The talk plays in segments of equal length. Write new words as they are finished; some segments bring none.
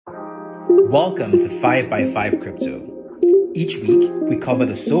Welcome to 5 by 5 Crypto. Each week, we cover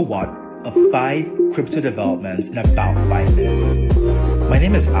the so what of 5 crypto developments in about 5 minutes. My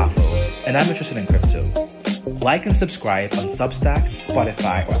name is Afo, and I'm interested in crypto. Like and subscribe on Substack,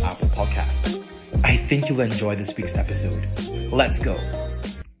 Spotify, or Apple Podcasts. I think you'll enjoy this week's episode. Let's go.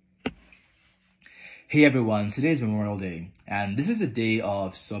 Hey everyone, today is Memorial Day, and this is a day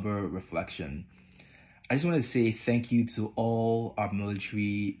of sober reflection. I just want to say thank you to all our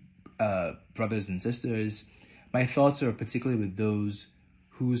military brothers and sisters. My thoughts are particularly with those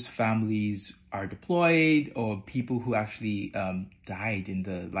whose families are deployed or people who actually died in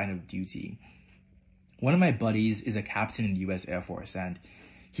the line of duty. One of my buddies is a captain in the U.S. Air Force, and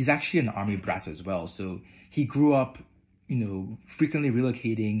he's actually an Army brat as well. So he grew up, frequently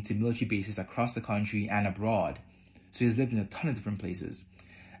relocating to military bases across the country and abroad. So he's lived in a ton of different places.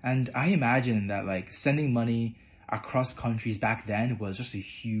 And I imagine that sending money across countries back then was just a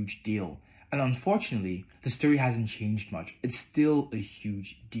huge deal. And unfortunately, the story hasn't changed much. It's still a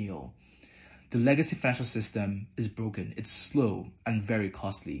huge deal. The legacy financial system is broken. It's slow and very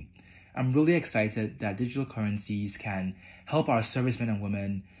costly. I'm really excited that digital currencies can help our servicemen and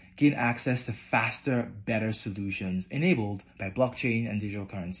women gain access to faster, better solutions enabled by blockchain and digital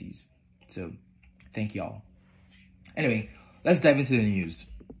currencies. So, thank y'all. Anyway, let's dive into the news.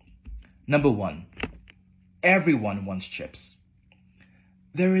 Number 1. Everyone wants chips.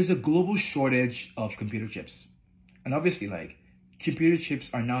 There is a global shortage of computer chips. And obviously, computer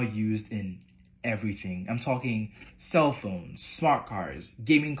chips are now used in everything. I'm talking cell phones, smart cars,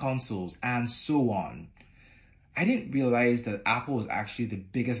 gaming consoles, and so on. I didn't realize that Apple was actually the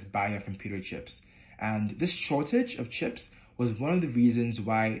biggest buyer of computer chips. And this shortage of chips was one of the reasons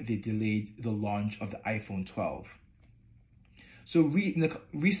why they delayed the launch of the iPhone 12. So in the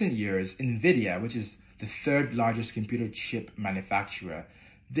recent years, NVIDIA, which is the third largest computer chip manufacturer,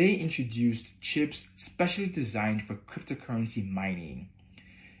 they introduced chips specially designed for cryptocurrency mining.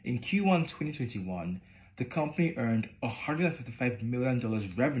 In Q1 2021, the company earned $155 million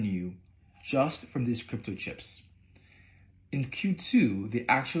revenue just from these crypto chips. In Q2, they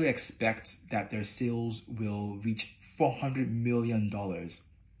actually expect that their sales will reach $400 million.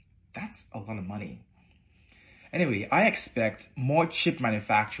 That's a lot of money. Anyway, I expect more chip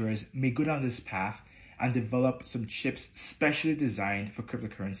manufacturers may go down this path and develop some chips specially designed for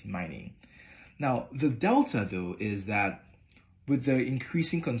cryptocurrency mining. Now, the delta, though, is that with the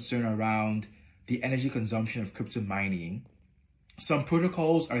increasing concern around the energy consumption of crypto mining, some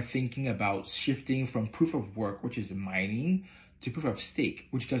protocols are thinking about shifting from proof of work, which is mining, to proof of stake,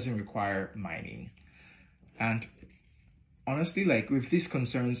 which doesn't require mining. And honestly, if these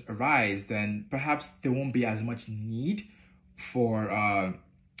concerns arise, then perhaps there won't be as much need for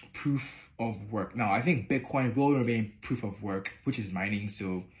proof of work. Now, I think Bitcoin will remain proof of work, which is mining,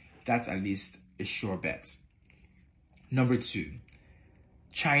 so that's at least a sure bet. Number 2,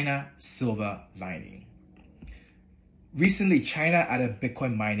 China silver lining. Recently, China added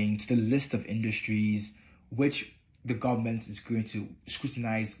Bitcoin mining to the list of industries which the government is going to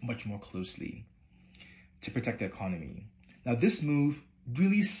scrutinize much more closely to protect the economy. Now, this move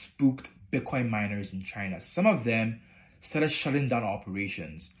really spooked Bitcoin miners in China. Some of them started shutting down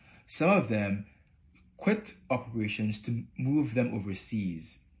operations. Some of them quit operations to move them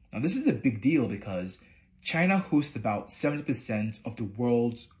overseas. Now, this is a big deal because China hosts about 70% of the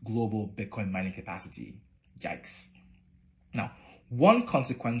world's global Bitcoin mining capacity. Yikes. Now, one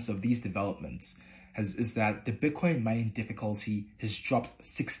consequence of these developments is that the Bitcoin mining difficulty has dropped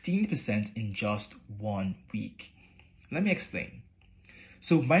 16% in just 1 week. Let me explain.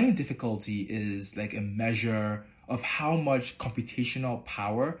 So mining difficulty is like a measure of how much computational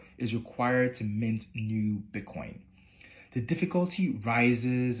power is required to mint new Bitcoin. The difficulty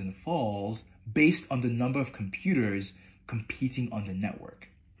rises and falls based on the number of computers competing on the network.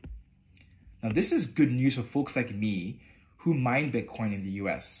 Now, this is good news for folks like me who mine Bitcoin in the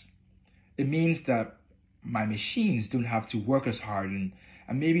US. It means that my machines don't have to work as hard and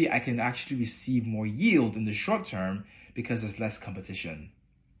maybe I can actually receive more yield in the short term because there's less competition.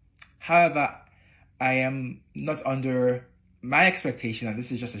 However, I am not under my expectation that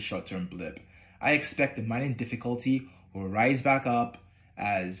this is just a short-term blip. I expect the mining difficulty will rise back up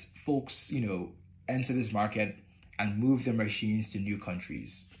as folks, enter this market and move their machines to new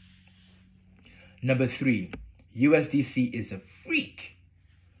countries. Number 3, USDC is a freak.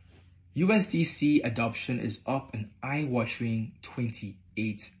 USDC adoption is up an eye-watering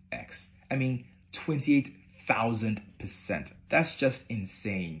 28x. 28,000%. That's just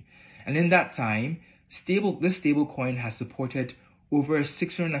insane. And in that time, this stablecoin has supported over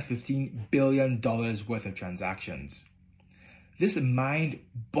 $615 billion worth of transactions. This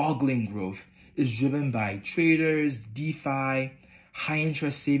mind-boggling growth is driven by traders, DeFi,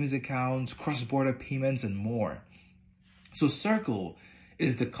 high-interest savings accounts, cross-border payments, and more. So Circle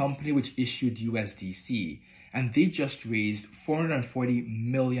is the company which issued USDC, and they just raised $440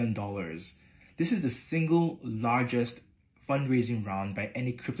 million. This is the single largest fundraising round by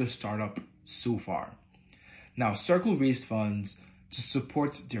any crypto startup so far. Now, Circle raised funds to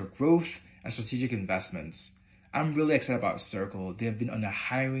support their growth and strategic investments. I'm really excited about Circle. They have been on a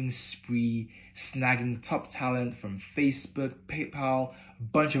hiring spree, snagging top talent from Facebook, PayPal, a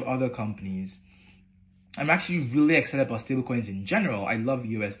bunch of other companies. I'm actually really excited about stablecoins in general. I love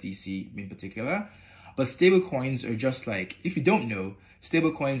USDC in particular, but stablecoins are just like, if you don't know,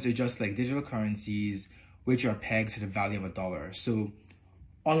 stablecoins are just like digital currencies which are pegged to the value of a dollar. So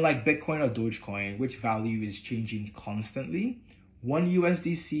unlike Bitcoin or Dogecoin, which value is changing constantly, one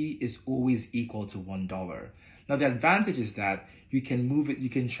USDC is always equal to $1. Now the advantage is that you can move it, you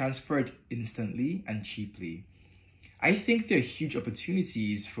can transfer it instantly and cheaply. I think there are huge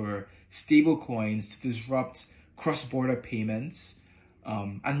opportunities for stable coins to disrupt cross-border payments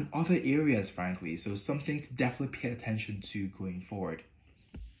and other areas, frankly. So something to definitely pay attention to going forward.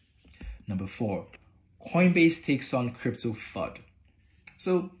 Number 4, Coinbase takes on crypto FUD.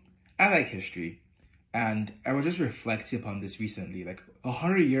 So I like history, and I was just reflecting upon this recently. Like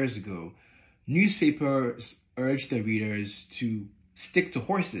 100 years ago, newspapers urged their readers to stick to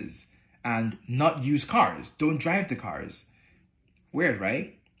horses and not use cars. Don't drive the cars. Weird,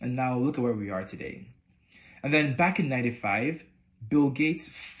 right? And now look at where we are today. And then back in 95, Bill Gates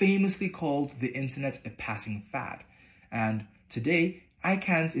famously called the internet a passing fad. And today, I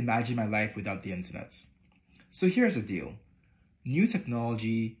can't imagine my life without the internet. So here's the deal. New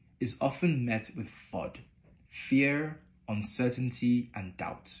technology is often met with FUD, fear, uncertainty, and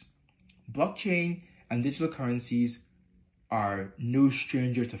doubt. Blockchain and digital currencies are no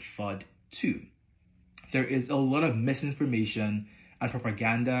stranger to FUD too. There is a lot of misinformation and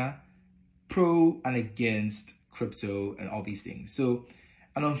propaganda pro and against crypto and all these things. So,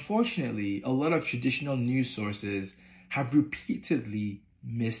 and unfortunately, a lot of traditional news sources have repeatedly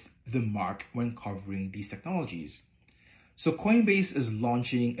missed the mark when covering these technologies. So Coinbase is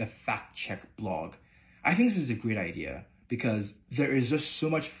launching a fact check blog. I think this is a great idea because there is just so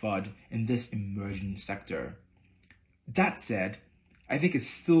much FUD in this emerging sector. That said, I think it's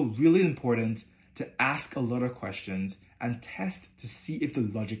still really important to ask a lot of questions and test to see if the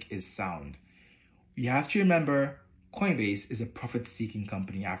logic is sound. You have to remember, Coinbase is a profit-seeking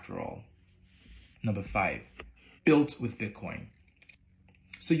company after all. Number 5, built with Bitcoin.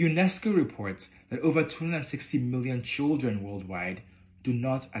 So UNESCO reports that over 260 million children worldwide do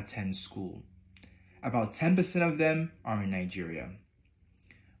not attend school. About 10% of them are in Nigeria.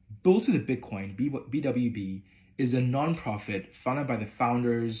 Built with Bitcoin, BWB, is a non-profit founded by the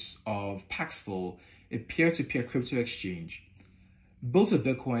founders of Paxful, a peer-to-peer crypto exchange. Built with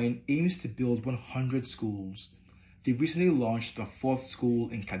Bitcoin aims to build 100 schools. They recently launched the 4th school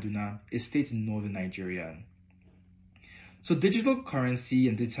in Kaduna, a state in northern Nigeria. So digital currency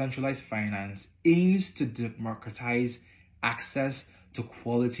and decentralized finance aims to democratize access to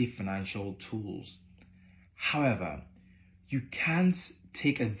quality financial tools. However, you can't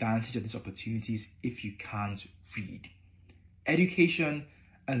take advantage of these opportunities if you can't read. Education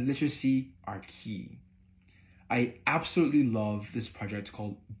and literacy are key. I absolutely love this project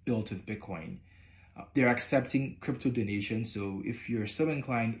called Built with Bitcoin. They're accepting crypto donations, so if you're so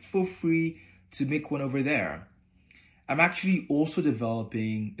inclined, feel free to make one over there. I'm actually also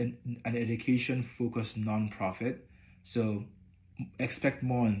developing an education-focused nonprofit, so expect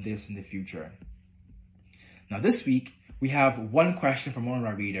more on this in the future. Now this week, we have one question from one of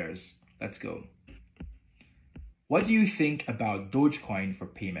our readers. Let's go. What do you think about Dogecoin for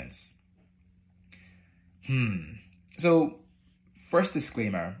payments? So, first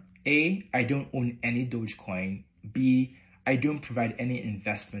disclaimer. A, I don't own any Dogecoin. B, I don't provide any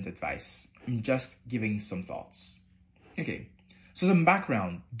investment advice. I'm just giving some thoughts. Okay, so some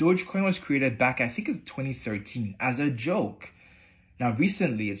background. Dogecoin was created back, I think in 2013, as a joke. Now,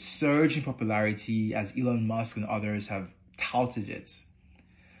 recently, it's surged in popularity as Elon Musk and others have touted it.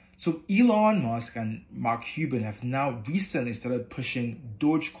 So Elon Musk and Mark Cuban have now recently started pushing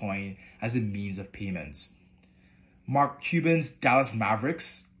Dogecoin as a means of payment. Mark Cuban's Dallas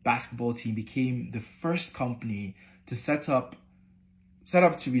Mavericks basketball team became the first company to set up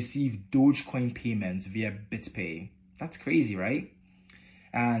to receive Dogecoin payments via BitPay. That's crazy, right?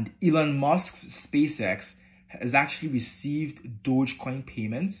 And Elon Musk's SpaceX has actually received Dogecoin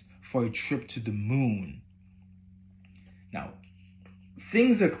payments for a trip to the moon. Now,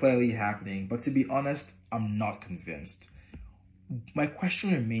 things are clearly happening, but to be honest, I'm not convinced. my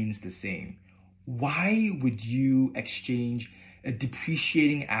question remains the same. Why would you exchange a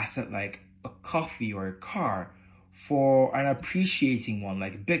depreciating asset like a coffee or a car for an appreciating one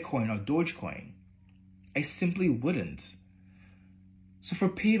like Bitcoin or Dogecoin? I simply wouldn't. So for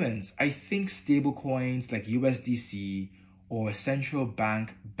payments, I think stablecoins like USDC or central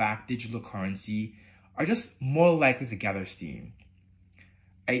bank backed digital currency are just more likely to gather steam.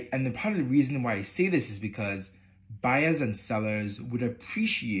 And part of the reason why I say this is because buyers and sellers would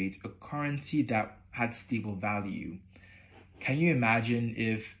appreciate a currency that had stable value. Can you imagine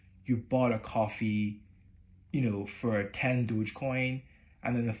if you bought a coffee, for 10 Dogecoin,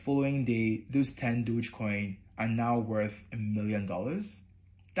 and then the following day, those 10 Dogecoin are now worth $1 million?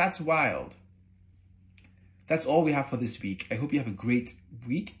 That's wild. That's all we have for this week. I hope you have a great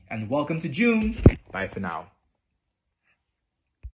week, and welcome to June. Bye for now.